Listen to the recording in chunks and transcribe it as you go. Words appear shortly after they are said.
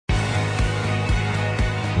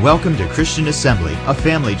Welcome to Christian Assembly, a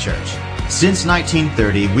family church. Since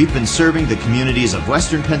 1930, we've been serving the communities of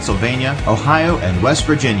Western Pennsylvania, Ohio, and West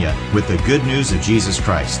Virginia with the good news of Jesus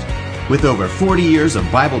Christ. With over 40 years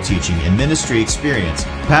of Bible teaching and ministry experience,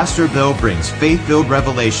 Pastor Bill brings faith-filled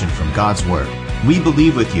revelation from God's Word. We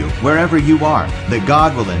believe with you, wherever you are, that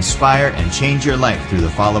God will inspire and change your life through the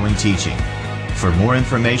following teaching. For more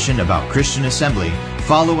information about Christian Assembly,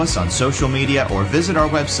 follow us on social media or visit our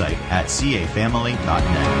website at cafamily.net.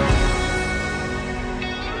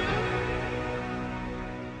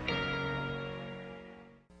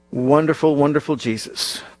 Wonderful, wonderful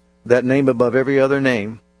Jesus, that name above every other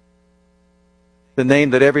name, the name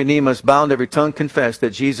that every knee must bow and every tongue confess that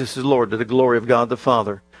Jesus is Lord to the glory of God the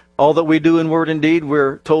Father. All that we do in word and deed,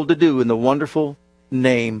 we're told to do in the wonderful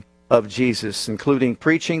name of Jesus, including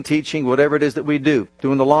preaching, teaching, whatever it is that we do,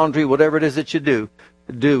 doing the laundry, whatever it is that you do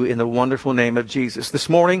in the wonderful name of Jesus. This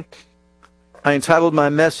morning, I entitled my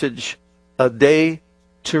message, A Day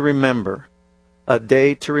to Remember. A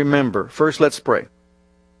Day to Remember. First, let's pray.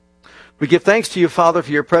 We give thanks to you, Father,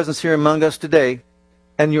 for your presence here among us today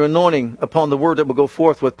and your anointing upon the word that will go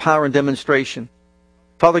forth with power and demonstration.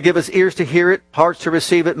 Father, give us ears to hear it, hearts to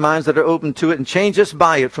receive it, minds that are open to it, and change us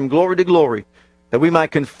by it from glory to glory, that we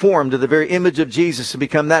might conform to the very image of Jesus and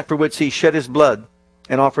become that for which he shed his blood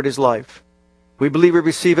and offered his life. We believe we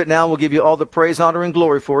receive it now. We'll give you all the praise, honor, and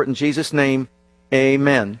glory for it. In Jesus' name,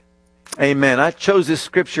 amen. Amen. I chose this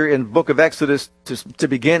scripture in the book of Exodus to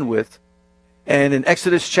begin with. And in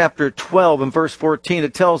Exodus chapter 12 and verse 14,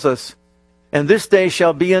 it tells us, "And this day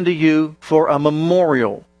shall be unto you for a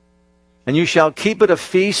memorial, and you shall keep it a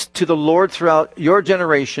feast to the Lord throughout your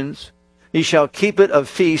generations. Ye shall keep it a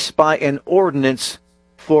feast by an ordinance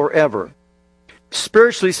forever."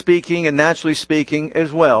 Spiritually speaking and naturally speaking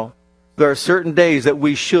as well, there are certain days that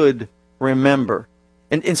we should remember.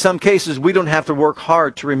 And in some cases, we don't have to work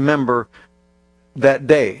hard to remember that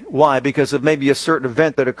day. Why? Because of maybe a certain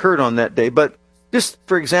event that occurred on that day. But just,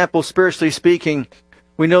 for example, spiritually speaking,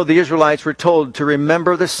 we know the Israelites were told to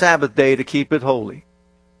remember the Sabbath day to keep it holy.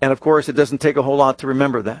 And of course, it doesn't take a whole lot to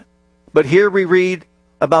remember that. But here we read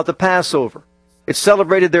about the Passover. It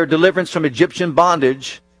celebrated their deliverance from Egyptian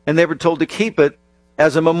bondage, and they were told to keep it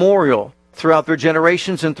as a memorial throughout their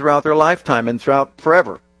generations and throughout their lifetime and throughout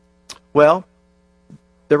forever. Well,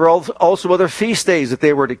 there were also other feast days that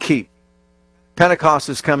they were to keep. Pentecost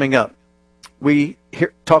is coming up. We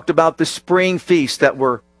talked about the spring feasts that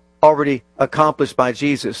were already accomplished by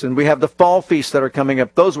Jesus. And we have the fall feasts that are coming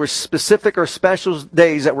up. Those were specific or special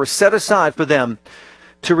days that were set aside for them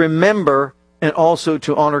to remember and also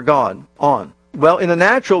to honor God on. Well, in the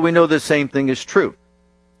natural, we know the same thing is true.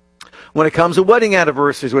 When it comes to wedding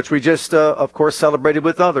anniversaries, which we just, of course, celebrated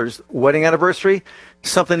with others, wedding anniversary,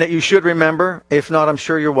 something that you should remember. If not, I'm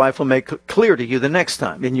sure your wife will make it clear to you the next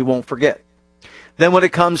time, and you won't forget. Then when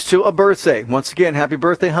it comes to a birthday, once again, happy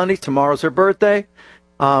birthday, honey. Tomorrow's her birthday.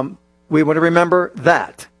 We want to remember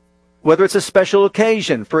that. Whether it's a special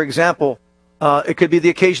occasion, for example, it could be the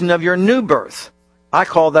occasion of your new birth. I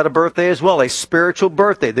call that a birthday as well, a spiritual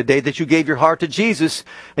birthday, the day that you gave your heart to Jesus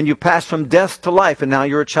and you passed from death to life and now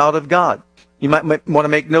you're a child of God. You might want to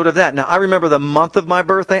make note of that. Now, I remember the month of my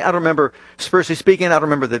birthday. I don't remember, spiritually speaking, I don't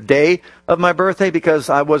remember the day of my birthday because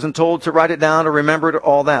I wasn't told to write it down or remember it or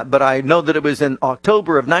all that. But I know that it was in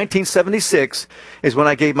October of 1976 is when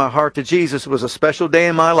I gave my heart to Jesus. It was a special day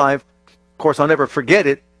in my life. Of course, I'll never forget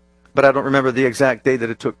it, but I don't remember the exact day that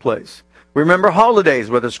it took place. We remember holidays,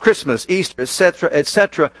 whether it's Christmas, Easter, etc.,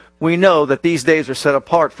 etc. We know that these days are set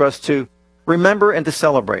apart for us to remember and to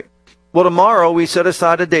celebrate. Well, tomorrow we set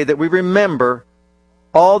aside a day that we remember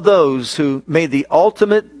all those who made the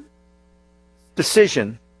ultimate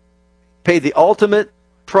decision, paid the ultimate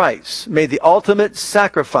price, made the ultimate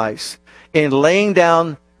sacrifice in laying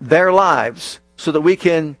down their lives so that we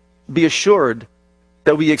can be assured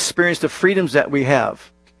that we experience the freedoms that we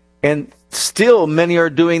have. And still many are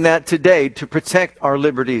doing that today to protect our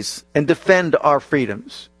liberties and defend our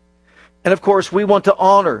freedoms. And of course, we want to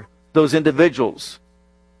honor those individuals.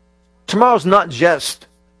 Tomorrow's not just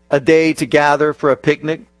a day to gather for a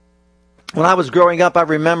picnic. When I was growing up, I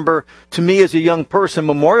remember, to me as a young person,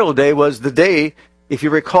 Memorial Day was the day, if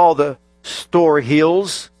you recall, the store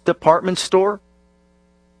Hills department store.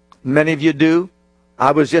 Many of you do.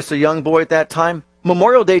 I was just a young boy at that time.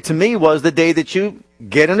 Memorial Day to me was the day that you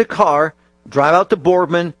get in a car, drive out to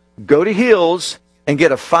Boardman, go to Hills, and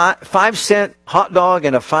get a 5-cent hot dog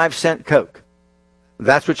and a 5-cent Coke.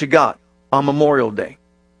 That's what you got on Memorial Day.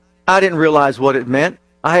 I didn't realize what it meant.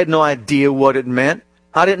 I had no idea what it meant.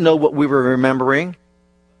 I didn't know what we were remembering.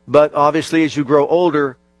 But obviously, as you grow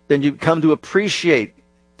older, then you come to appreciate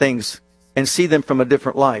things and see them from a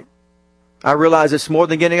different light. I realize it's more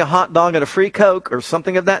than getting a hot dog and a free Coke or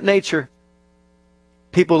something of that nature.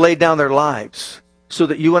 People laid down their lives so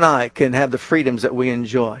that you and I can have the freedoms that we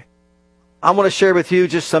enjoy. I want to share with you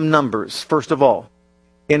just some numbers. First of all,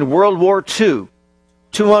 in World War II,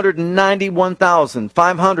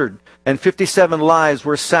 291,557 lives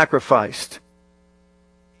were sacrificed.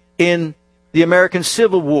 In the American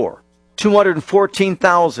Civil War,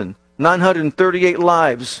 214,938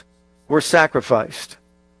 lives were sacrificed.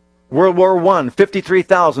 World War I,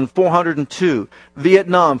 53,402.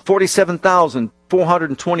 Vietnam,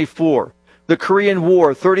 47,424. The Korean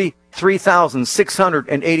War,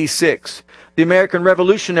 33,686. The American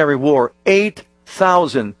Revolutionary War,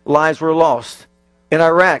 8,000 lives were lost. In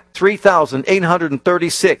Iraq,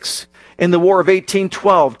 3,836. In the War of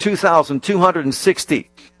 1812, 2,260.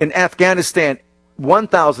 In Afghanistan,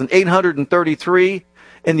 1,833.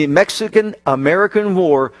 In the Mexican-American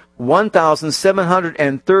War,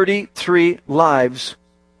 1,733 lives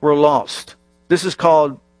were lost. This is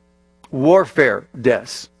called warfare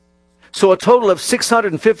deaths. So a total of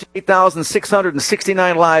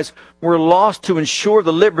 658,669 lives were lost to ensure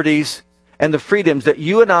the liberties and the freedoms that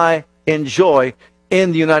you and I enjoy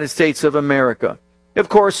in the United States of America. Of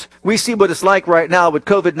course, we see what it's like right now with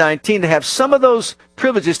COVID-19 to have some of those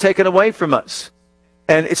privileges taken away from us.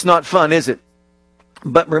 And it's not fun, is it?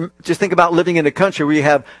 But just think about living in a country where you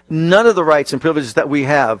have none of the rights and privileges that we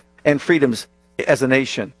have and freedoms as a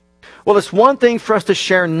nation. Well, it's one thing for us to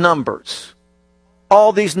share numbers.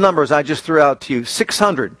 All these numbers I just threw out to you,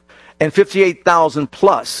 658,000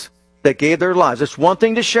 plus that gave their lives. It's one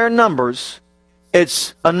thing to share numbers.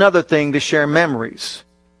 It's another thing to share memories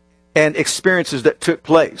and experiences that took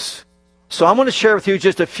place. So I'm going to share with you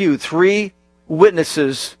just a few, 3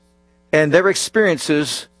 witnesses and their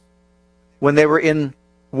experiences when they were in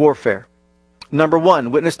warfare. Number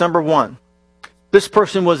 1, witness number 1. This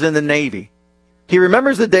person was in the Navy. He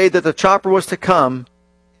remembers the day that the chopper was to come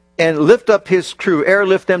and lift up his crew,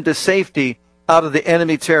 airlift them to safety out of the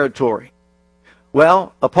enemy territory.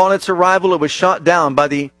 Well, upon its arrival, it was shot down by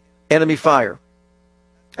the enemy fire.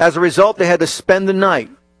 As a result, they had to spend the night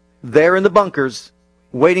there in the bunkers,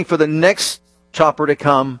 waiting for the next chopper to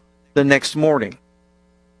come the next morning.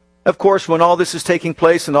 Of course, when all this is taking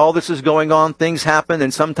place and all this is going on, things happen,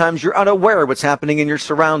 and sometimes you're unaware of what's happening in your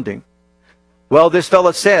surrounding. Well, this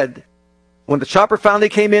fellow said, when the chopper finally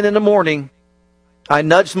came in the morning, I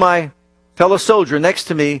nudged my fellow soldier next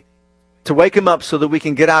to me to wake him up so that we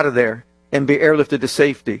can get out of there and be airlifted to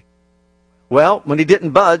safety. Well, when he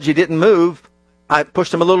didn't budge, he didn't move, I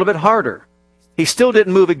pushed him a little bit harder. He still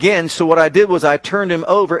didn't move again, so what I did was I turned him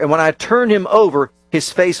over, and when I turned him over,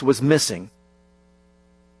 his face was missing.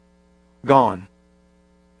 Gone.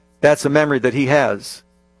 That's a memory that he has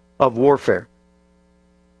of warfare.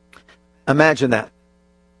 Imagine that.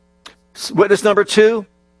 Witness number 2,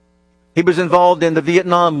 he was involved in the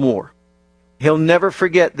Vietnam War. He'll never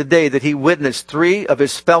forget the day that he witnessed 3 of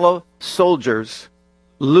his fellow soldiers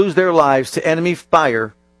lose their lives to enemy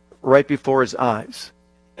fire right before his eyes,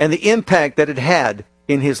 and the impact that it had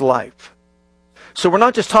in his life. So we're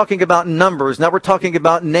not just talking about numbers. Now we're talking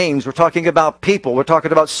about names. We're talking about people. We're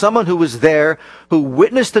talking about someone who was there, who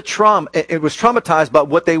witnessed the trauma. It was traumatized by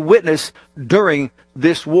what they witnessed during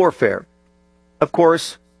this warfare. Of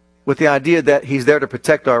course, with the idea that he's there to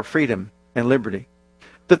protect our freedom and liberty.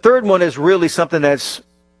 The third one is really something that's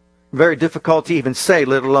very difficult to even say,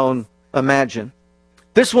 let alone imagine.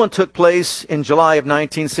 This one took place in July of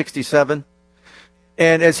 1967.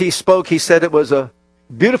 And as he spoke, he said it was a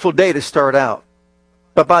beautiful day to start out.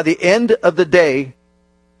 But by the end of the day,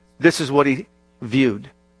 this is what he viewed.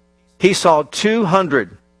 He saw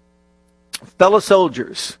 200 fellow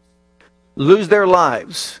soldiers lose their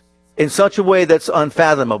lives in such a way that's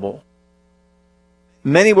unfathomable.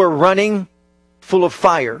 Many were running full of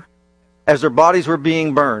fire as their bodies were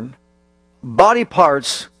being burned. Body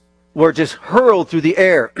parts were just hurled through the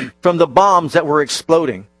air from the bombs that were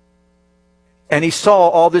exploding. And he saw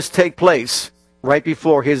all this take place right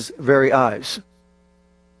before his very eyes.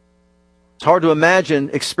 It's hard to imagine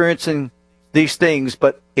experiencing these things,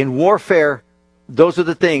 but in warfare, those are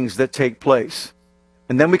the things that take place.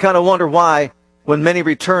 And then we kind of wonder why, when many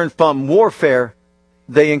return from warfare,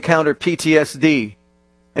 they encounter PTSD.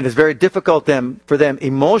 And it's very difficult for them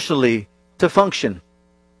emotionally to function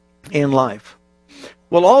in life.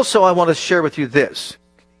 Well, also, I want to share with you this.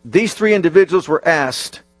 These 3 individuals were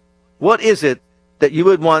asked, what is it that you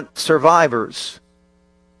would want survivors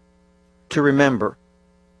to remember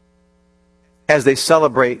as they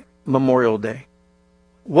celebrate Memorial Day?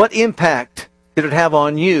 What impact did it have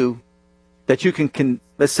on you that you can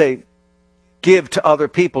let's say, give to other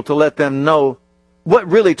people to let them know what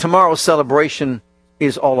really tomorrow's celebration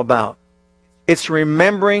is all about. It's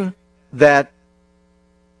remembering that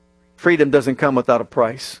freedom doesn't come without a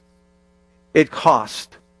price. It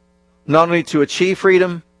costs not only to achieve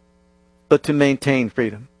freedom, but to maintain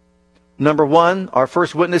freedom. Number one, our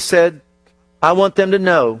first witness said, I want them to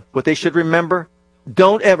know what they should remember.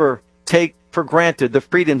 Don't ever take for granted the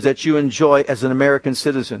freedoms that you enjoy as an American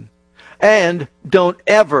citizen. And don't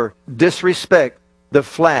ever disrespect the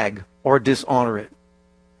flag or dishonor it.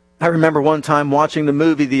 I remember one time watching the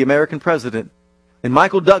movie The American President, and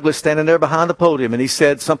Michael Douglas standing there behind the podium, and he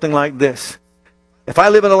said something like this: if I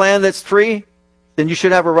live in a land that's free, then you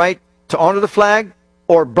should have a right to honor the flag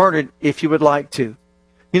or burn it if you would like to.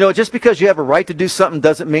 You know, just because you have a right to do something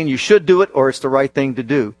doesn't mean you should do it or it's the right thing to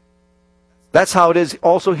do. That's how it is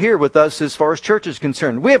also here with us as far as church is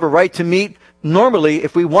concerned. We have a right to meet normally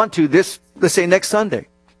if we want to let's say next Sunday.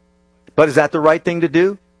 But is that the right thing to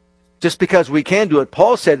do? Just because we can do it.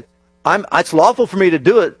 Paul said, it's lawful for me to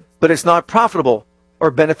do it, but it's not profitable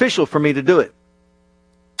or beneficial for me to do it.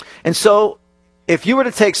 And so, if you were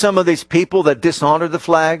to take some of these people that dishonor the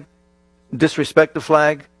flag, disrespect the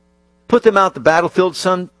flag, put them out the battlefield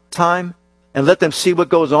sometime and let them see what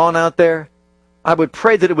goes on out there, I would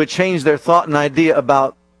pray that it would change their thought and idea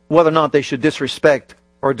about whether or not they should disrespect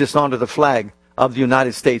or dishonor the flag of the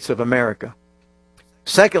United States of America.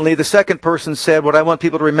 Secondly, the second person said, what I want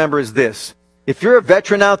people to remember is this. If you're a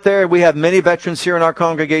veteran out there, we have many veterans here in our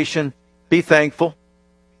congregation, be thankful.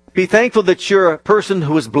 Be thankful that you're a person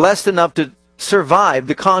who was blessed enough to survive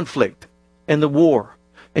the conflict and the war.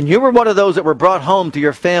 And you were one of those that were brought home to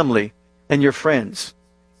your family and your friends.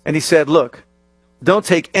 And he said, look, don't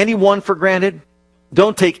take anyone for granted.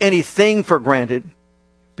 Don't take anything for granted.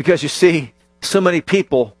 Because you see, so many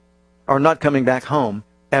people are not coming back home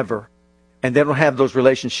ever. And they don't have those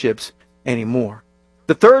relationships anymore.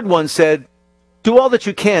 The third one said, do all that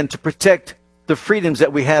you can to protect the freedoms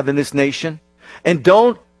that we have in this nation. And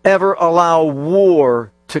don't ever allow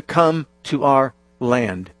war to come to our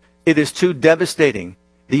land. It is too devastating.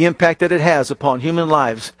 The impact that it has upon human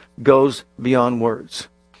lives goes beyond words.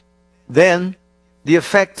 Then, the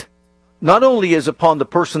effect not only is upon the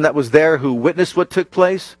person that was there who witnessed what took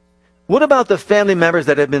place, what about the family members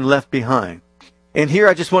that have been left behind? And here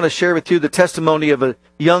I just want to share with you the testimony of a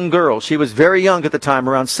young girl. She was very young at the time,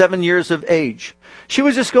 around 7 years of age. She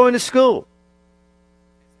was just going to school,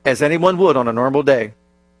 as anyone would on a normal day.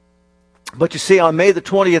 But you see, on May the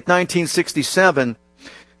 20th, 1967,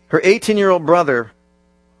 her 18-year-old brother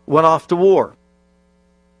went off to war.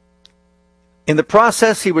 In the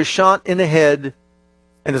process, he was shot in the head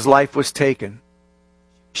and his life was taken.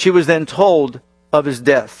 She was then told of his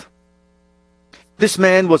death. This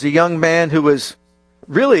man was a young man who was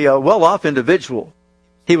really a well-off individual.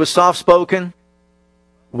 He was soft-spoken,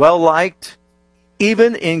 well-liked,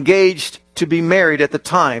 even engaged to be married at the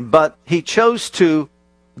time, but he chose to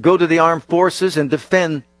go to the armed forces and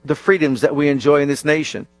defend the freedoms that we enjoy in this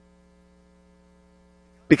nation.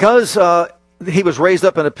 Because he was raised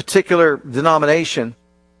up in a particular denomination,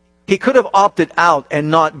 he could have opted out and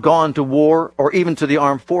not gone to war or even to the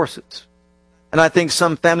armed forces. And I think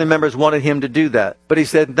some family members wanted him to do that. But he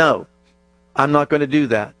said, no, I'm not going to do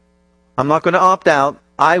that. I'm not going to opt out.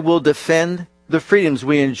 I will defend the freedoms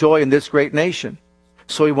we enjoy in this great nation.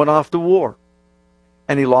 So he went off to war.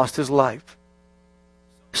 And he lost his life.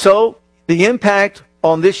 So, the impact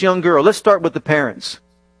on this young girl, let's start with the parents.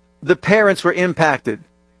 The parents were impacted.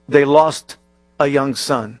 They lost a young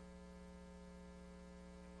son.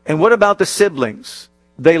 And what about the siblings?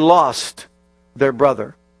 They lost their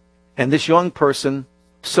brother. And this young person,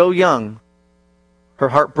 so young, her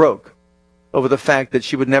heart broke over the fact that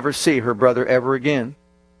she would never see her brother ever again.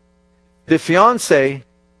 The fiancé,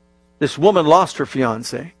 this woman lost her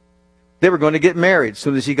fiancé. They were going to get married as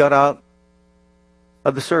soon as he got out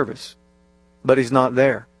of the service. But he's not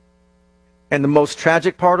there. And the most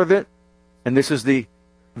tragic part of it, and this is the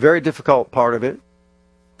very difficult part of it,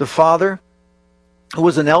 the father, who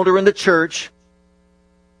was an elder in the church,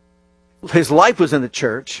 his life was in the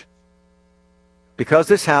church. Because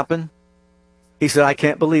this happened, he said, I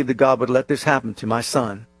can't believe that God would let this happen to my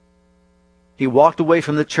son. He walked away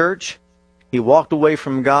from the church. He walked away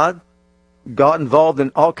from God. Got involved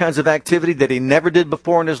in all kinds of activity that he never did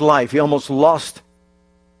before in his life. He almost lost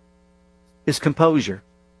his composure,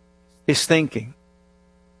 his thinking.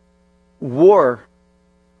 War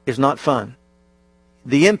is not fun.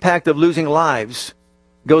 The impact of losing lives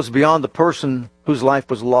goes beyond the person whose life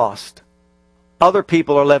was lost. Other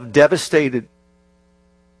people are left devastated.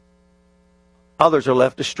 Others are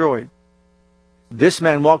left destroyed. This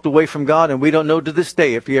man walked away from God, and we don't know to this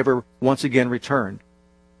day if he ever once again returned.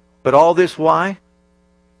 But all this, why?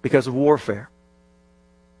 Because of warfare.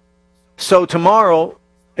 So tomorrow,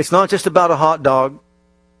 it's not just about a hot dog.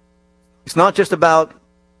 It's not just about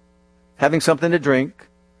having something to drink,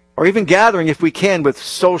 or even gathering, if we can, with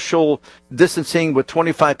social distancing with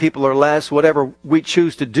 25 people or less, whatever we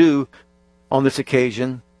choose to do on this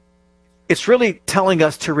occasion. It's really telling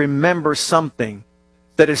us to remember something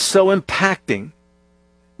that is so impacting,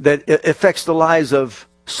 that it affects the lives of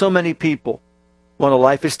so many people when a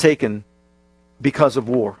life is taken because of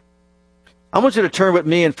war. I want you to turn with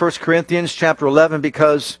me in 1 Corinthians chapter 11,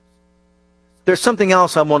 because there's something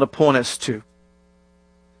else I want to point us to.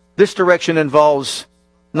 This direction involves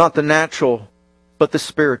not the natural, but the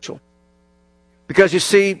spiritual. Because you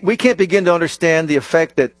see, we can't begin to understand the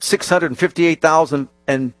effect that 658,000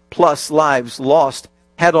 and plus lives lost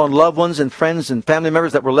had on loved ones and friends and family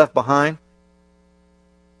members that were left behind.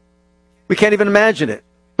 We can't even imagine it,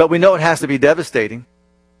 but we know it has to be devastating.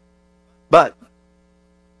 But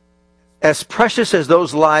as precious as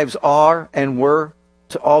those lives are and were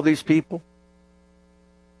to all these people,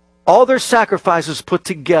 all their sacrifices put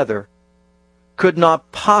together could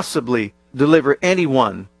not possibly deliver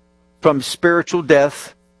anyone from spiritual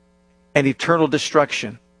death and eternal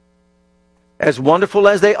destruction. As wonderful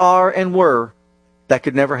as they are and were, that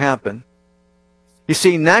could never happen. You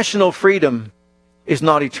see, national freedom is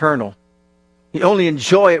not eternal. You only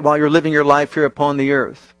enjoy it while you're living your life here upon the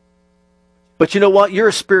earth. But you know what? You're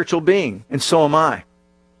a spiritual being, and so am I.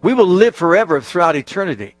 We will live forever throughout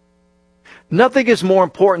eternity. Nothing is more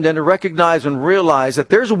important than to recognize and realize that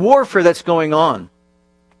there's warfare that's going on.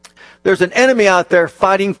 There's an enemy out there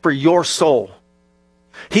fighting for your soul.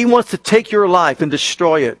 He wants to take your life and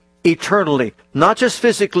destroy it eternally. Not just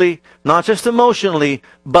physically, not just emotionally,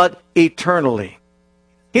 but eternally.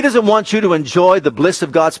 He doesn't want you to enjoy the bliss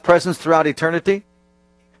of God's presence throughout eternity.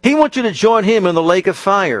 He wants you to join Him in the lake of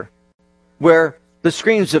fire, where the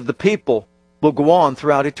screams of the people will go on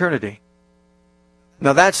throughout eternity.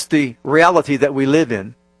 Now that's the reality that we live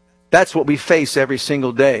in. That's what we face every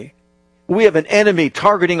single day. We have an enemy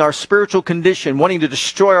targeting our spiritual condition, wanting to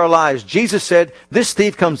destroy our lives. Jesus said, this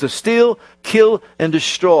thief comes to steal, kill, and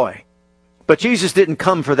destroy. But Jesus didn't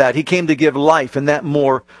come for that. He came to give life, and that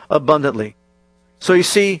more abundantly. So you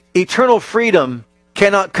see, eternal freedom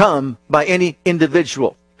cannot come by any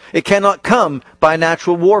individual. It cannot come by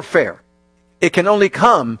natural warfare. It can only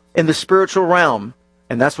come in the spiritual realm.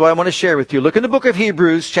 And that's what I want to share with you. Look in the book of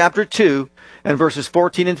Hebrews, chapter 2, and verses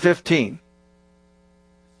 14 and 15.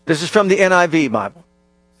 This is from the NIV Bible.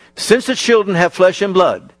 Since the children have flesh and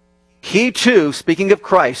blood, He too, speaking of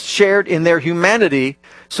Christ, shared in their humanity,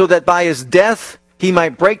 so that by His death He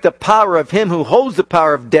might break the power of him who holds the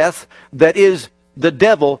power of death, that is, the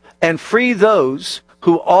devil, and free those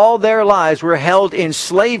who all their lives were held in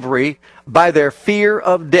slavery by their fear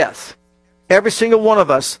of death. Every single one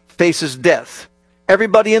of us faces death.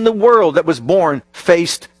 Everybody in the world that was born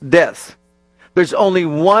faced death. There's only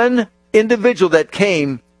one individual that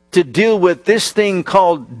came to deal with this thing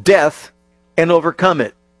called death and overcome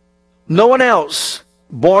it. No one else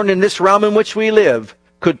born in this realm in which we live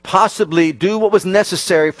could possibly do what was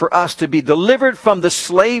necessary for us to be delivered from the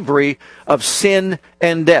slavery of sin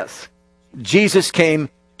and death. Jesus came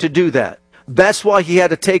to do that. That's why He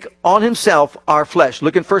had to take on Himself our flesh.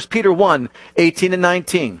 Look in 1 Peter 1, 18 and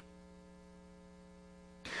 19.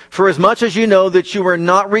 For as much as you know that you were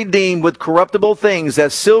not redeemed with corruptible things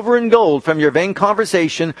as silver and gold from your vain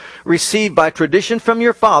conversation received by tradition from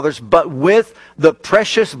your fathers, but with the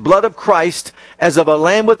precious blood of Christ as of a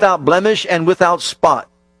lamb without blemish and without spot.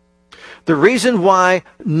 The reason why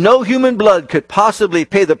no human blood could possibly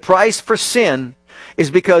pay the price for sin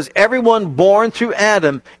is because everyone born through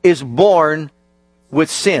Adam is born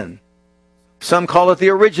with sin. Some call it the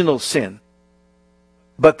original sin.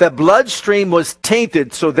 But the bloodstream was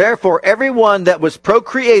tainted, so therefore everyone that was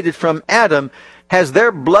procreated from Adam has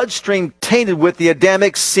their bloodstream tainted with the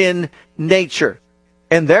Adamic sin nature.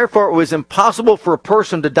 And therefore it was impossible for a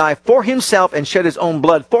person to die for himself and shed his own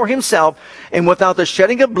blood for himself. And without the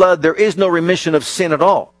shedding of blood, there is no remission of sin at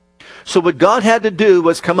all. So what God had to do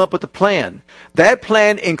was come up with a plan. That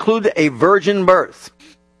plan included a virgin birth.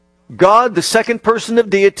 God, the second person of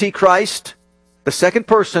deity, Christ, the second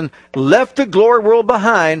person, left the glory world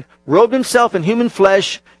behind, robed Himself in human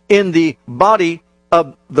flesh in the body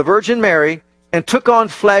of the Virgin Mary, and took on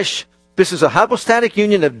flesh. This is a hypostatic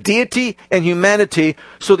union of deity and humanity,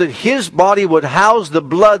 so that His body would house the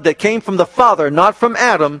blood that came from the Father, not from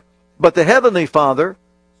Adam, but the Heavenly Father,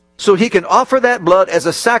 so He can offer that blood as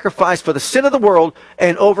a sacrifice for the sin of the world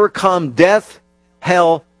and overcome death,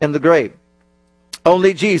 hell, and the grave.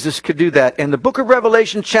 Only Jesus could do that. In the book of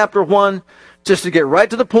Revelation chapter 1, just to get right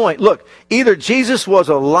to the point, look, either Jesus was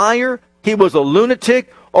a liar, he was a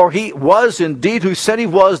lunatic, or he was indeed who said he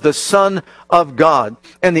was the Son of God.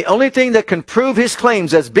 And the only thing that can prove his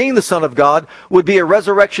claims as being the Son of God would be a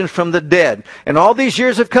resurrection from the dead. And all these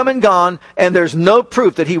years have come and gone, and there's no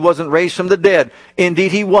proof that he wasn't raised from the dead.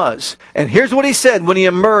 Indeed, he was. And here's what he said when he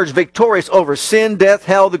emerged victorious over sin, death,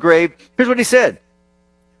 hell, the grave. Here's what he said.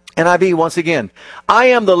 NIV once again. I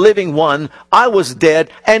am the living one. I was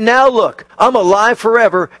dead. And now look, I'm alive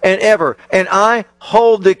forever and ever. And I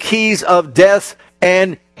hold the keys of death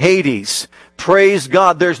and Hades. Praise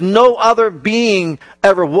God. There's no other being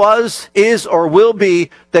ever was, is, or will be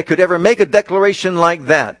that could ever make a declaration like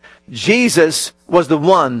that. Jesus was the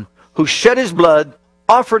one who shed his blood,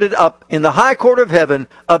 offered it up in the high court of heaven,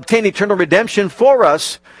 obtained eternal redemption for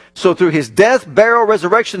us. So through his death, burial,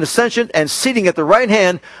 resurrection, ascension, and seating at the right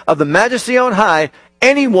hand of the Majesty on high,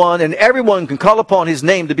 anyone and everyone can call upon his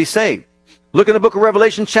name to be saved. Look in the book of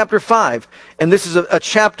Revelation chapter 5, and this is a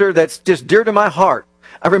chapter that's just dear to my heart.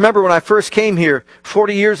 I remember when I first came here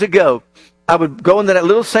 40 years ago, I would go into that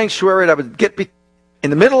little sanctuary, and I would get in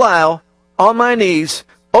the middle aisle, on my knees,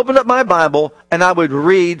 open up my Bible, and I would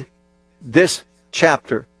read this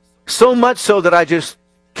chapter. So much so that I just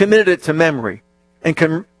committed it to memory and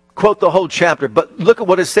can quote the whole chapter. But look at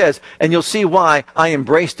what it says, and you'll see why I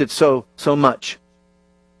embraced it so much.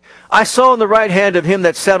 I saw in the right hand of him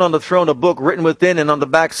that sat on the throne a book written within and on the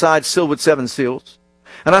backside sealed with 7 seals.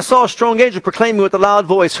 And I saw a strong angel proclaiming with a loud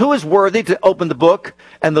voice, Who is worthy to open the book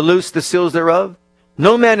and to loose the seals thereof?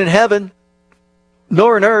 No man in heaven,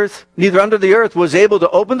 nor in earth, neither under the earth, was able to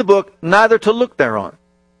open the book, neither to look thereon.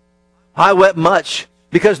 I wept much,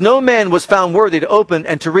 because no man was found worthy to open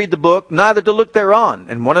and to read the book, neither to look thereon.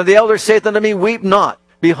 And one of the elders saith unto me, Weep not.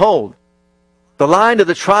 Behold, the Lion of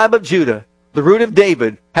the tribe of Judah, the root of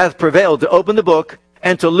David, hath prevailed to open the book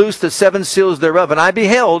and to loose the 7 seals thereof. And I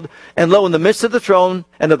beheld, and lo, in the midst of the throne,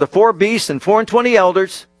 and of the 4 beasts and 24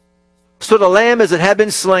 elders, stood a lamb as it had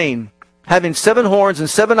been slain, having 7 horns and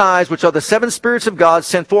 7 eyes, which are the 7 spirits of God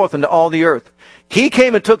sent forth into all the earth. He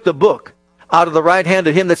came and took the book out of the right hand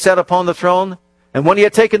of him that sat upon the throne. And when he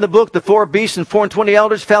had taken the book, the 4 beasts and 24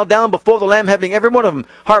 elders fell down before the Lamb, having every one of them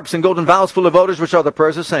harps and golden vials full of odors, which are the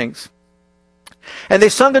prayers of saints. And they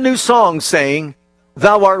sung a new song, saying,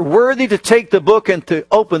 Thou art worthy to take the book and to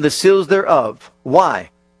open the seals thereof. Why?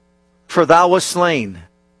 For thou wast slain,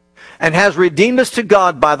 and hast redeemed us to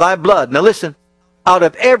God by thy blood. Now listen, out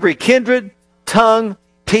of every kindred, tongue,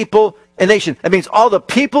 people, and nation. That means all the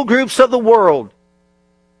people groups of the world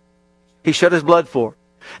he shed his blood for,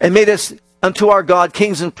 and made us unto our God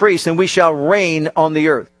kings and priests, and we shall reign on the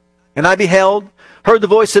earth. And I beheld, heard the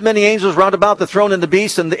voice of many angels round about the throne and the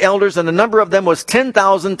beasts and the elders, and the number of them was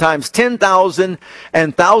 10,000 times 10,000,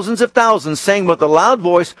 and thousands of thousands, saying with a loud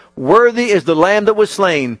voice, Worthy is the Lamb that was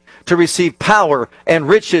slain to receive power and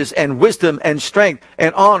riches and wisdom and strength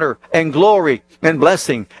and honor and glory and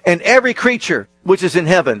blessing. And every creature which is in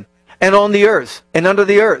heaven and on the earth and under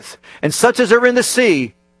the earth, and such as are in the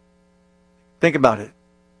sea. Think about it.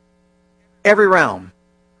 Every realm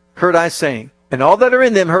heard I saying, and all that are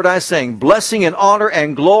in them heard I saying, Blessing and honor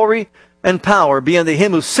and glory and power be unto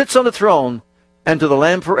him who sits on the throne, and to the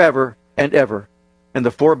Lamb forever and ever. And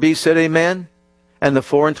the 4 beasts said, Amen. And the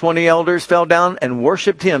 24 elders fell down and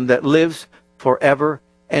worshipped him that lives forever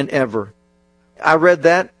and ever. I read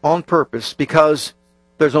that on purpose because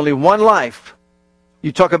there's only one life.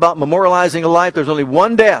 You talk about memorializing a life. There's only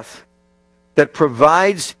one death that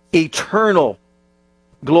provides eternal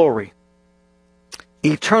glory,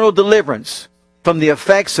 eternal deliverance from the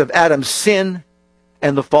effects of Adam's sin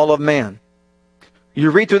and the fall of man. You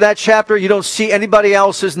read through that chapter, you don't see anybody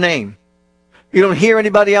else's name. You don't hear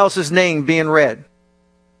anybody else's name being read.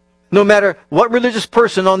 No matter what religious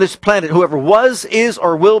person on this planet, whoever was, is,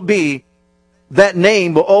 or will be, that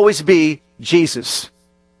name will always be Jesus.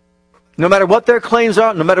 No matter what their claims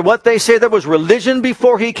are, no matter what they say, there was religion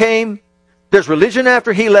before he came, there's religion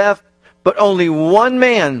after he left, but only one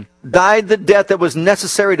man died the death that was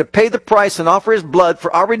necessary to pay the price and offer his blood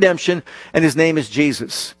for our redemption, and his name is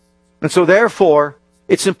Jesus. And so therefore,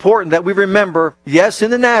 it's important that we remember, yes,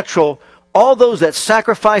 in the natural, all those that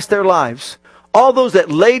sacrificed their lives, all those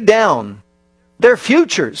that laid down their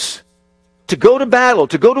futures to go to battle,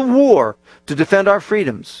 to go to war, to defend our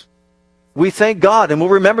freedoms. We thank God, and we'll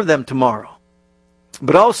remember them tomorrow.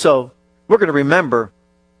 But also, we're going to remember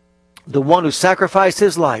the one who sacrificed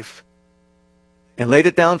his life and laid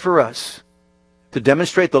it down for us to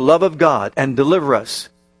demonstrate the love of God and deliver us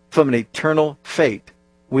from an eternal fate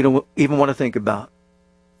we don't even want to think about.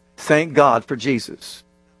 Thank God for Jesus.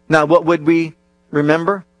 Now, what would we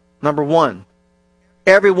remember? Number one,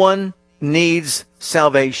 everyone needs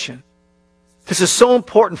salvation. This is so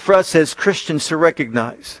important for us as Christians to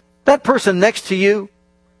recognize. That person next to you,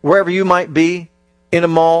 wherever you might be, in a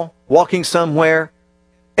mall, walking somewhere,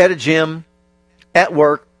 at a gym, at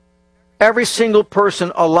work, every single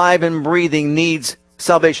person alive and breathing needs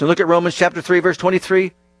salvation. Look at Romans chapter 3, verse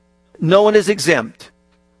 23. No one is exempt,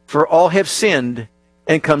 for all have sinned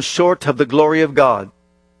and come short of the glory of God.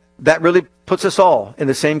 That really puts us all in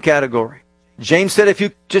the same category. James said if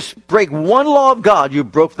you just break one law of God, you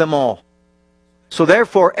broke them all. So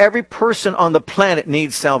therefore, every person on the planet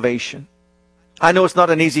needs salvation. I know it's not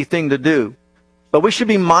an easy thing to do, but we should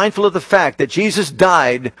be mindful of the fact that Jesus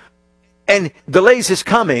died and delays his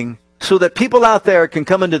coming so that people out there can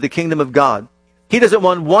come into the kingdom of God. He doesn't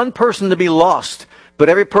want one person to be lost, but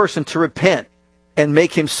every person to repent and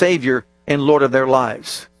make him Savior and Lord of their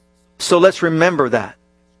lives. So let's remember that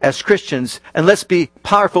as Christians, and let's be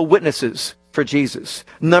powerful witnesses for Jesus.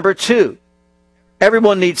 Number two,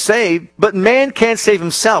 everyone needs saved, but man can't save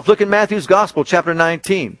himself. Look at Matthew's Gospel, chapter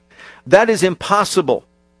 19. That is impossible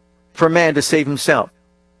for man to save himself.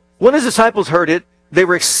 When his disciples heard it, they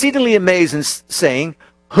were exceedingly amazed and saying,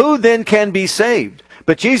 who then can be saved?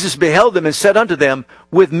 But Jesus beheld them and said unto them,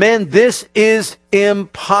 with men this is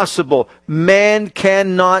impossible. Man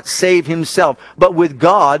cannot save himself, but with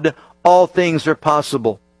God all things are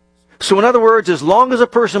possible. So in other words, as long as a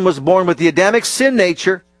person was born with the Adamic sin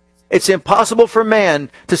nature, it's impossible for man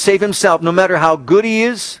to save himself, no matter how good he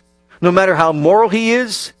is, no matter how moral he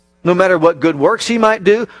is, no matter what good works he might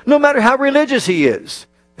do, no matter how religious he is.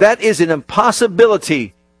 That is an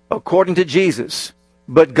impossibility according to Jesus.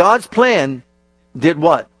 But God's plan did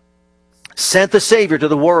what? Sent the Savior to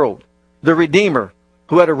the world, the Redeemer,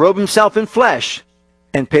 who had to robe himself in flesh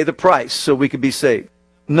and pay the price so we could be saved.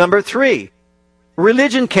 Number three,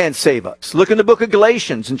 religion can't save us. Look in the book of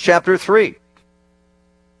Galatians in chapter 3.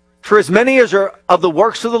 For as many as are of the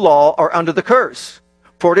works of the law are under the curse.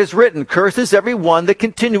 For it is written, cursed is every one that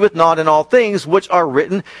continueth not in all things which are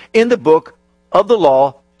written in the book of the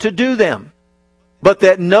law to do them. But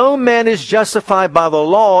that no man is justified by the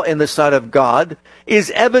law in the sight of God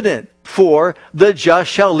is evident, for the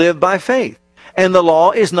just shall live by faith. And the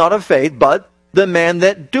law is not of faith, but the man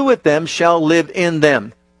that doeth them shall live in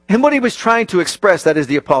them. And what he was trying to express, that is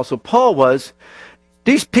the Apostle Paul, was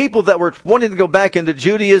these people that were wanting to go back into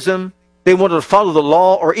Judaism, they wanted to follow the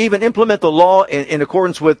law or even implement the law in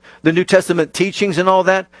accordance with the New Testament teachings and all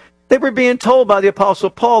that. They were being told by the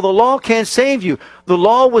Apostle Paul, the law can't save you. The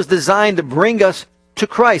law was designed to bring us to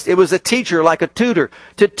Christ. It was a teacher, like a tutor,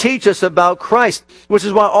 to teach us about Christ, which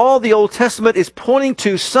is why all the Old Testament is pointing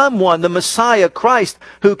to someone, the Messiah, Christ,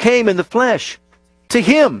 who came in the flesh. To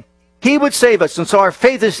Him. He would save us. And so our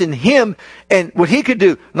faith is in Him and what He could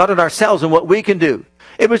do, not in ourselves and what we can do.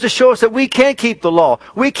 It was to show us that we can't keep the law.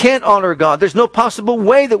 We can't honor God. There's no possible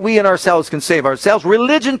way that we in ourselves can save ourselves.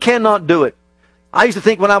 Religion cannot do it. I used to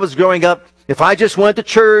think when I was growing up, if I just went to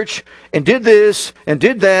church and did this and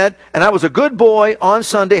did that, and I was a good boy on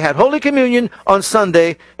Sunday, had Holy Communion on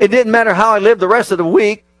Sunday, it didn't matter how I lived the rest of the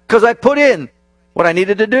week because I put in what I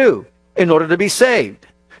needed to do in order to be saved.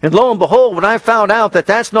 And lo and behold, when I found out that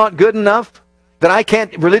that's not good enough,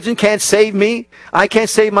 that religion can't save me, I can't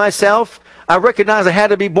save myself, I recognized I had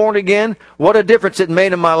to be born again. What a difference it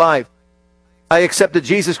made in my life. I accepted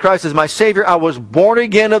Jesus Christ as my Savior. I was born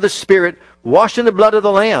again of the Spirit, washed in the blood of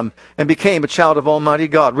the Lamb, and became a child of Almighty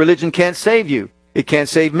God. Religion can't save you. It can't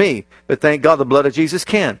save me. But thank God the blood of Jesus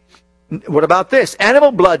can. What about this?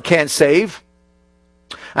 Animal blood can't save.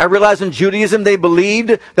 I realized in Judaism they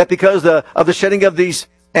believed that because of the shedding of the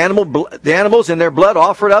animals in their blood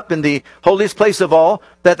offered up in the holiest place of all,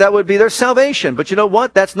 that would be their salvation. But you know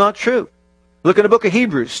what? That's not true. Look in the book of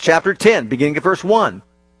Hebrews, chapter 10, beginning at verse 1.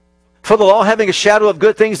 For the law, having a shadow of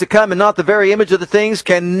good things to come and not the very image of the things,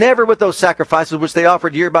 can never with those sacrifices which they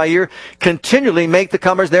offered year by year continually make the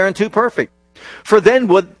comers thereunto perfect. For then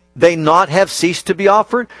would they not have ceased to be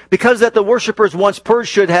offered? Because that the worshippers once purged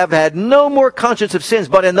should have had no more conscience of sins.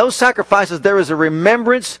 But in those sacrifices there is a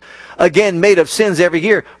remembrance again made of sins every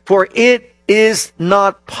year. For it is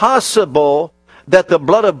not possible that the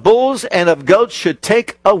blood of bulls and of goats should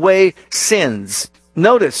take away sins.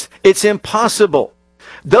 Notice, it's impossible.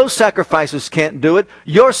 Those sacrifices can't do it.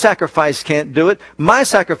 Your sacrifice can't do it. My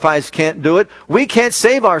sacrifice can't do it. We can't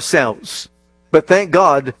save ourselves. But thank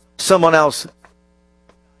God someone else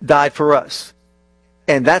died for us.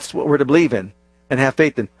 And that's what we're to believe in and have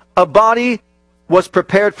faith in. A body was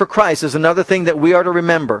prepared for Christ is another thing that we are to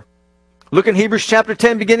remember. Look in Hebrews chapter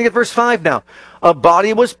 10, beginning at verse 5 now. A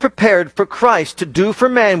body was prepared for Christ to do for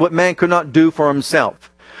man what man could not do for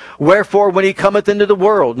himself. Wherefore, when he cometh into the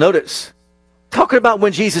world, notice, talking about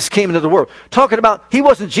when Jesus came into the world, talking about, he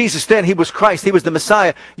wasn't Jesus then, he was Christ, he was the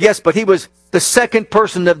Messiah, yes, but he was the second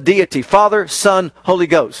person of deity, Father, Son, Holy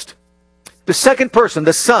Ghost. The second person,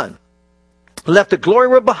 the Son, left the glory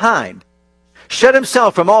world behind, shed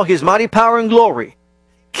himself from all his mighty power and glory,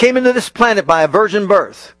 came into this planet by a virgin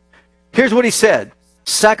birth. Here's what he said: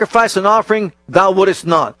 sacrifice and offering thou wouldest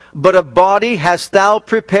not, but a body hast thou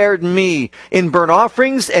prepared me. In burnt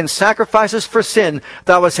offerings and sacrifices for sin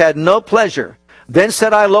thou hast had no pleasure. Then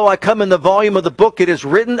said I, lo, I come in the volume of the book. It is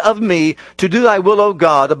written of me to do thy will, O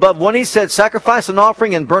God. Above one he said, sacrifice and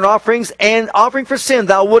offering and burnt offerings and offering for sin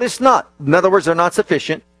thou wouldest not. In other words, they're not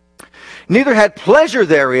sufficient. Neither had pleasure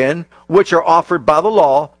therein, which are offered by the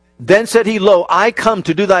law. Then said he, lo, I come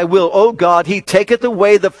to do thy will, O God. He taketh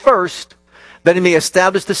away the first, that he may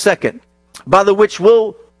establish the second, by the which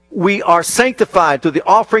will we are sanctified through the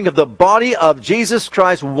offering of the body of Jesus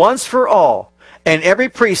Christ once for all. And every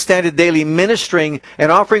priest standeth daily ministering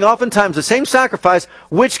and offering oftentimes the same sacrifice,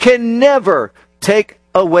 which can never take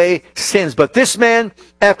away sins. But this man,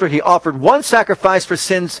 after he offered one sacrifice for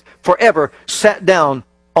sins forever, sat down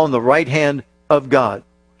on the right hand of God.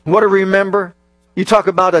 What to remember? You talk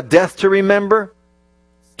about a death to remember,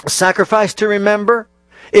 a sacrifice to remember.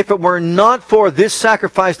 If it were not for this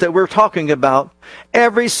sacrifice that we're talking about,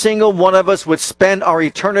 every single one of us would spend our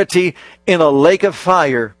eternity in a lake of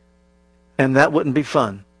fire, and that wouldn't be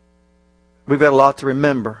fun. We've got a lot to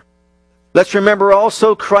remember. Let's remember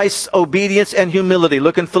also Christ's obedience and humility.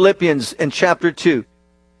 Look in Philippians in chapter 2.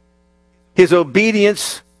 His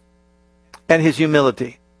obedience and his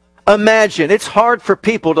humility. Imagine, it's hard for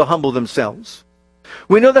people to humble themselves.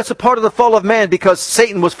 We know that's a part of the fall of man because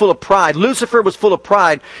Satan was full of pride. Lucifer was full of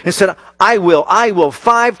pride and said, I will,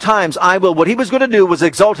 5 times I will. What he was going to do was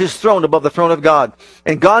exalt his throne above the throne of God.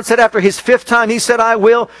 And God said after his 5th time, he said, I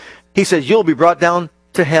will. He says, you'll be brought down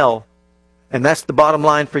to hell. And that's the bottom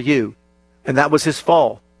line for you. And that was his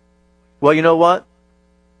fall. Well, you know what?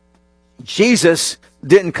 Jesus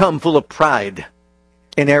didn't come full of pride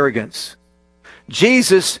and arrogance.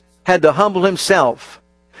 Jesus had to humble himself,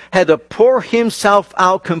 had to pour himself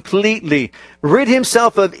out completely, rid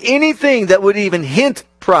himself of anything that would even hint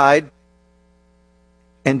pride,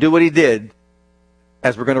 and do what he did,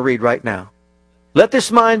 as we're going to read right now. Let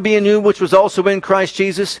this mind be in you, which was also in Christ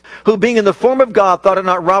Jesus, who being in the form of God, thought it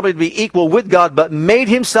not robbery to be equal with God, but made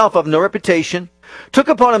himself of no reputation, took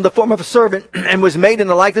upon him the form of a servant, and was made in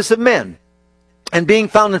the likeness of men. And being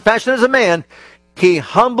found in fashion as a man, he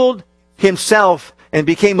humbled himself and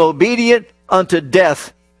became obedient unto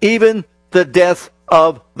death, even the death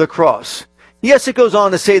of the cross. Yes, it goes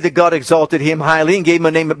on to say that God exalted him highly and gave him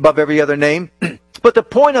a name above every other name. But the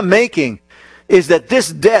point I'm making is that this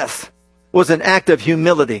death was an act of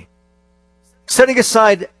humility. Setting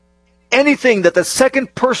aside anything that the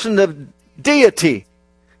second person of deity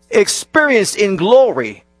experienced in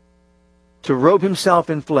glory, to robe himself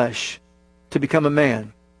in flesh, to become a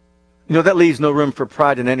man. You know, that leaves no room for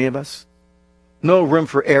pride in any of us. No room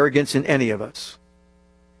for arrogance in any of us.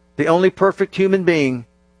 The only perfect human being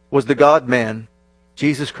was the God-man,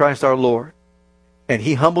 Jesus Christ our Lord. And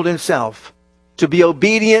he humbled himself to be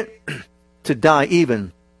obedient, to die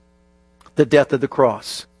even the death of the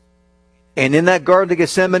cross. And in that Garden of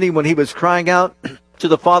Gethsemane, when he was crying out to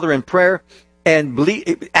the Father in prayer and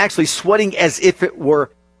actually sweating as if it were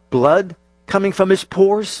blood coming from his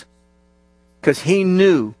pores, because he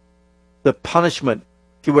knew the punishment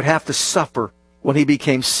he would have to suffer when he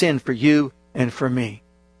became sin for you and for me.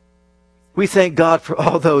 We thank God for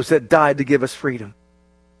all those that died to give us freedom.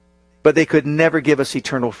 But they could never give us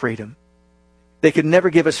eternal freedom. They could never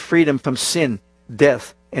give us freedom from sin,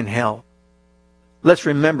 death, and hell. Let's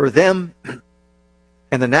remember them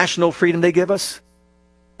and the national freedom they give us.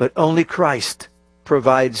 But only Christ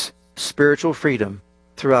provides spiritual freedom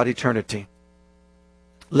throughout eternity.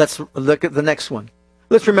 Let's look at the next one.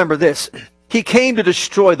 Let's remember this. He came to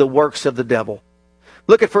destroy the works of the devil.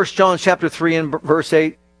 Look at 1 John chapter 3 and verse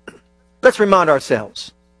 8. Let's remind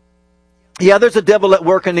ourselves. Yeah, there's a devil at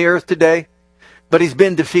work in the earth today, but he's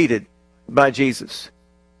been defeated by Jesus.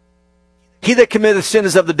 He that committeth sin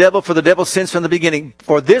is of the devil, for the devil sins from the beginning.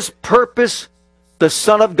 For this purpose the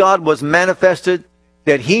Son of God was manifested,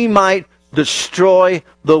 that he might destroy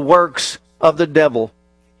the works of the devil.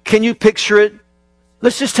 Can you picture it?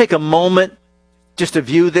 Let's just take a moment just to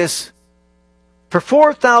view this. For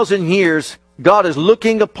 4,000 years, God is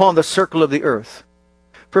looking upon the circle of the earth.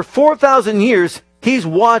 For 4,000 years, he's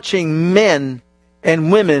watching men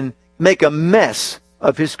and women make a mess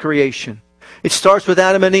of his creation. It starts with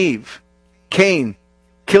Adam and Eve. Cain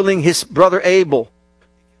killing his brother Abel.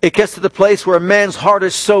 It gets to the place where a man's heart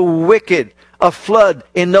is so wicked, a flood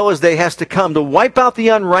in Noah's day has to come to wipe out the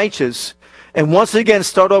unrighteous and once again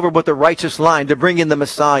start over with the righteous line to bring in the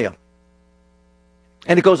Messiah.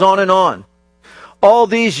 And it goes on and on. All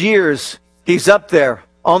these years, he's up there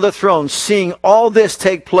on the throne seeing all this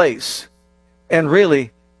take place. And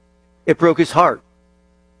really, it broke his heart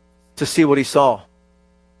to see what he saw.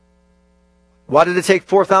 Why did it take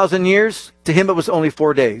 4,000 years? To him it was only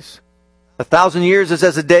 4 days. 1,000 years is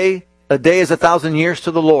as a day is 1,000 years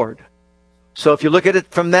to the Lord. So if you look at it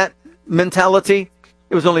from that mentality,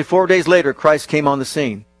 it was only 4 days later Christ came on the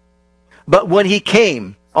scene. But when he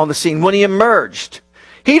came on the scene, when he emerged,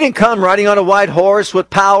 he didn't come riding on a white horse with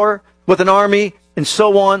power, with an army, and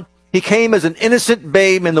so on. He came as an innocent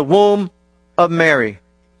babe in the womb of Mary.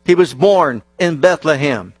 He was born in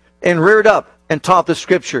Bethlehem and reared up and taught the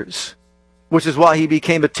scriptures, which is why he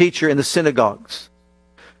became a teacher in the synagogues.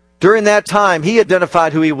 During that time, he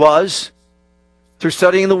identified who he was through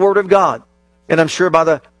studying the Word of God, and I'm sure by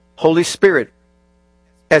the Holy Spirit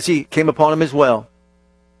as he came upon him as well.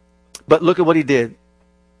 But look at what he did.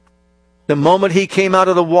 The moment he came out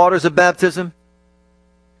of the waters of baptism,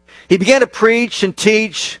 he began to preach and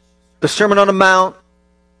teach the Sermon on the Mount.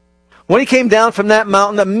 When he came down from that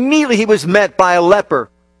mountain, immediately he was met by a leper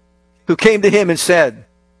who came to him and said,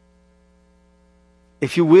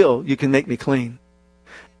 "If you will, you can make me clean."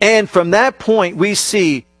 And from that point, we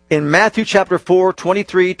see in Matthew chapter 4,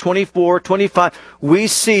 23, 24, 25, we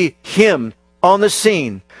see him on the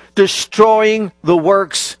scene destroying the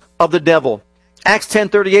works of the devil. Acts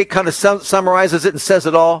 10:38 kind of summarizes it and says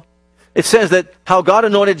it all. It says that how God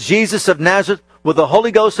anointed Jesus of Nazareth with the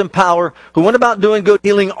Holy Ghost and power, who went about doing good,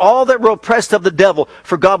 healing all that were oppressed of the devil,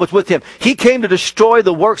 for God was with him. He came to destroy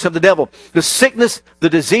the works of the devil. The sickness, the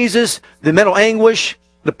diseases, the mental anguish,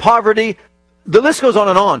 the poverty, the list goes on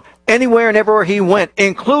and on. Anywhere and everywhere he went,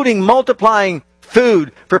 including multiplying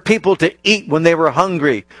food for people to eat when they were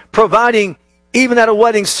hungry, providing, even at a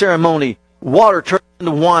wedding ceremony, water turned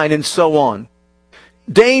into wine and so on.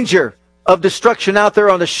 Danger of destruction out there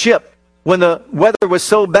on the ship when the weather was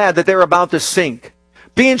so bad that they were about to sink.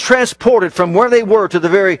 Being transported from where they were to the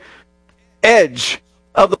very edge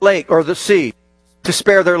of the lake or the sea to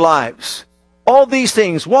spare their lives. All these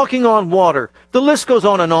things, walking on water, the list goes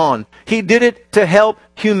on and on. He did it to help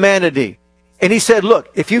humanity. And he said, look,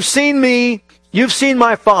 if you've seen me, you've seen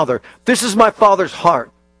my Father. This is my Father's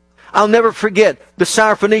heart. I'll never forget the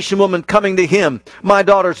Syrophoenician woman coming to him. My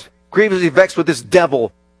daughter's grievously vexed with this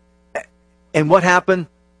devil. And what happened?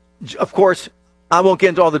 Of course, I won't get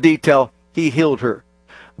into all the detail. He healed her.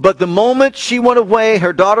 But the moment she went away,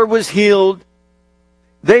 her daughter was healed.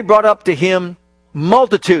 They brought up to him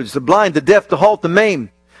multitudes, the blind, the deaf, the halt, the maimed.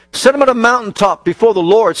 Set them on a mountaintop before the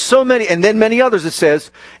Lord. So many, and then many others, it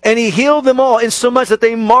says. And he healed them all, insomuch that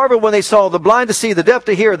they marveled when they saw the blind to see, the deaf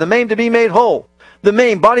to hear, the maimed to be made whole, the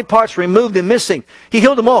maimed, body parts removed and missing. He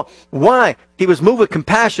healed them all. Why? He was moved with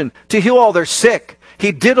compassion to heal all their sick.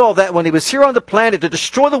 He did all that when he was here on the planet to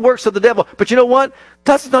destroy the works of the devil. But you know what?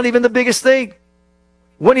 That's not even the biggest thing.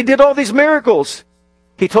 When he did all these miracles,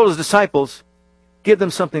 he told his disciples, give them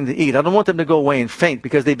something to eat. I don't want them to go away and faint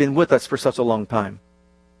because they've been with us for such a long time.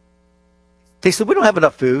 They said, we don't have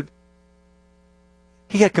enough food.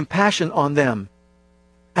 He had compassion on them.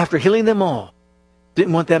 After healing them all,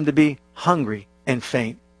 didn't want them to be hungry and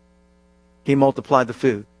faint. He multiplied the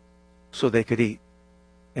food so they could eat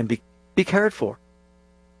and be cared for.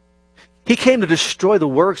 He came to destroy the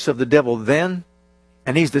works of the devil then,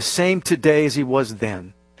 and he's the same today as he was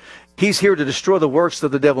then. He's here to destroy the works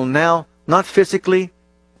of the devil now, not physically,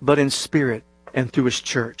 but in spirit and through his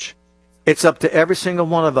church. It's up to every single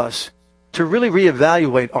one of us to really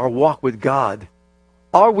reevaluate our walk with God.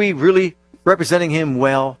 Are we really representing him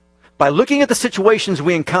well? By looking at the situations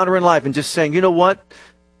we encounter in life and just saying, you know what?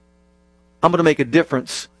 I'm going to make a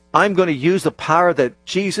difference. I'm going to use the power that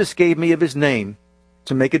Jesus gave me of his name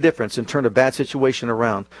to make a difference and turn a bad situation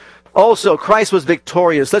around. Also, Christ was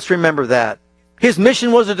victorious. Let's remember that. His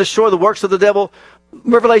mission was to destroy the works of the devil.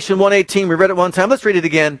 Revelation 1:18, we read it one time. Let's read it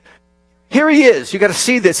again. Here he is. You got to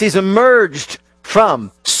see this. He's emerged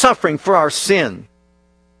from suffering for our sin.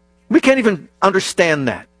 We can't even understand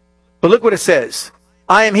that. But look what it says.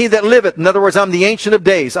 I am he that liveth. In other words, I'm the Ancient of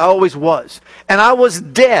Days. I always was. And I was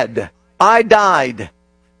dead. I died.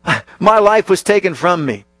 My life was taken from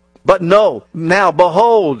me. But no, now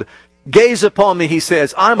behold, gaze upon me, he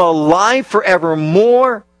says. I'm alive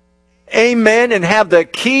forevermore. Amen. And have the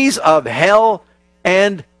keys of hell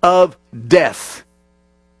and of death.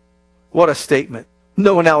 What a statement.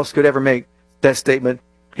 No one else could ever make that statement.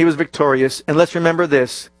 He was victorious. And let's remember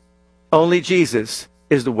this. Only Jesus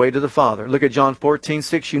is the way to the Father. Look at John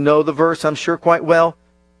 14:6. You know the verse, I'm sure, quite well.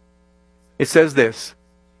 It says this,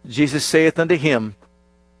 Jesus saith unto him,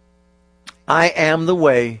 I am the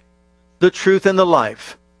way, the truth, and the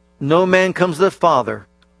life. No man comes to the Father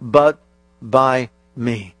but by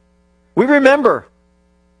me. We remember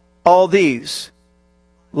all these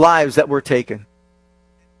lives that were taken.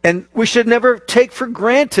 And we should never take for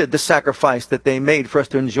granted the sacrifice that they made for us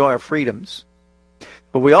to enjoy our freedoms.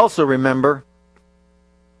 But we also remember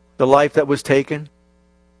the life that was taken,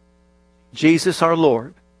 Jesus our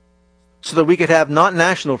Lord, so that we could have not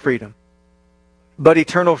national freedom, but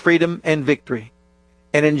eternal freedom and victory,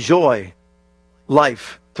 and enjoy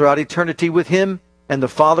life throughout eternity with Him and the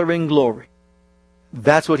Father in glory.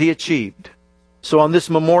 That's what He achieved. So on this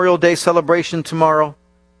Memorial Day celebration tomorrow,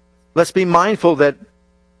 let's be mindful that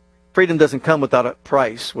freedom doesn't come without a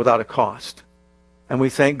price, without a cost. And we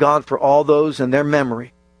thank God for all those in their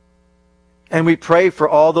memory. And we pray for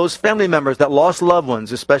all those family members that lost loved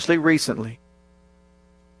ones, especially recently,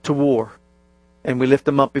 to war. And we lift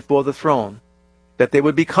them up before the throne, that they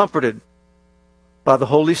would be comforted by the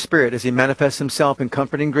Holy Spirit as He manifests Himself in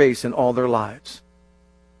comforting grace in all their lives.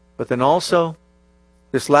 But then also,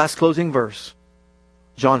 this last closing verse,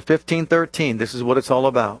 John 15:13, this is what it's all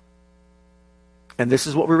about. And this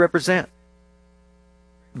is what we represent.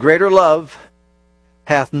 Greater love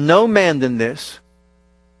hath no man than this,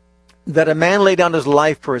 that a man lay down his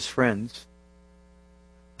life for his friends.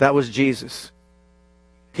 That was Jesus.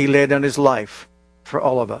 He laid down His life for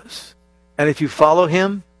all of us. And if you follow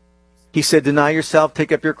Him, He said, deny yourself,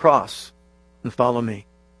 take up your cross, and follow me.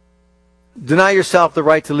 Deny yourself the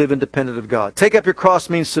right to live independent of God. Take up your cross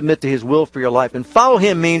means submit to His will for your life. And follow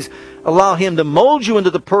Him means allow Him to mold you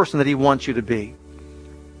into the person that He wants you to be.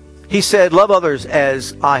 He said, love others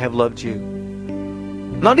as I have loved you.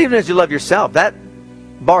 Not even as you love yourself. That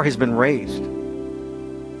bar has been raised.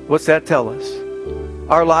 What's that tell us?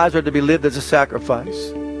 Our lives are to be lived as a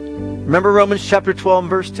sacrifice. Remember Romans chapter 12 and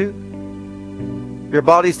verse 2? Your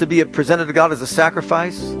body's to be presented to God as a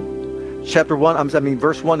sacrifice.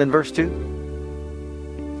 Verse 1 and verse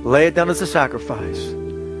 2. Lay it down as a sacrifice.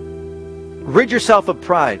 Rid yourself of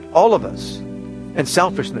pride, all of us, and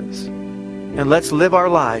selfishness. And let's live our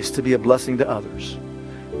lives to be a blessing to others.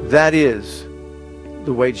 That is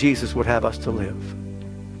the way Jesus would have us to live.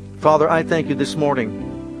 Father, I thank You this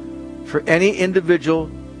morning for any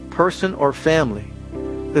individual, person, or family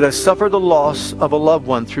that has suffered the loss of a loved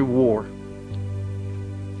one through war.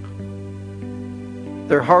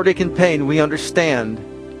 Their heartache and pain we understand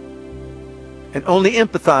and only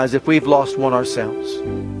empathize if we've lost one ourselves.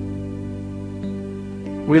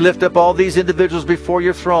 We lift up all these individuals before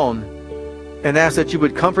Your throne and ask that You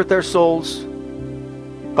would comfort their souls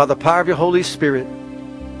by the power of Your Holy Spirit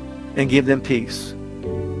and give them peace.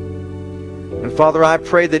 And Father, I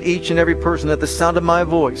pray that each and every person at the sound of my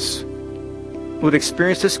voice would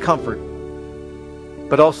experience this comfort,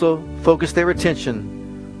 but also focus their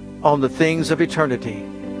attention on the things of eternity,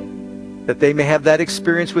 that they may have that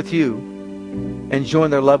experience with You and join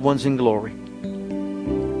their loved ones in glory.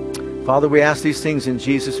 Father, we ask these things in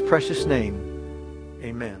Jesus' precious name.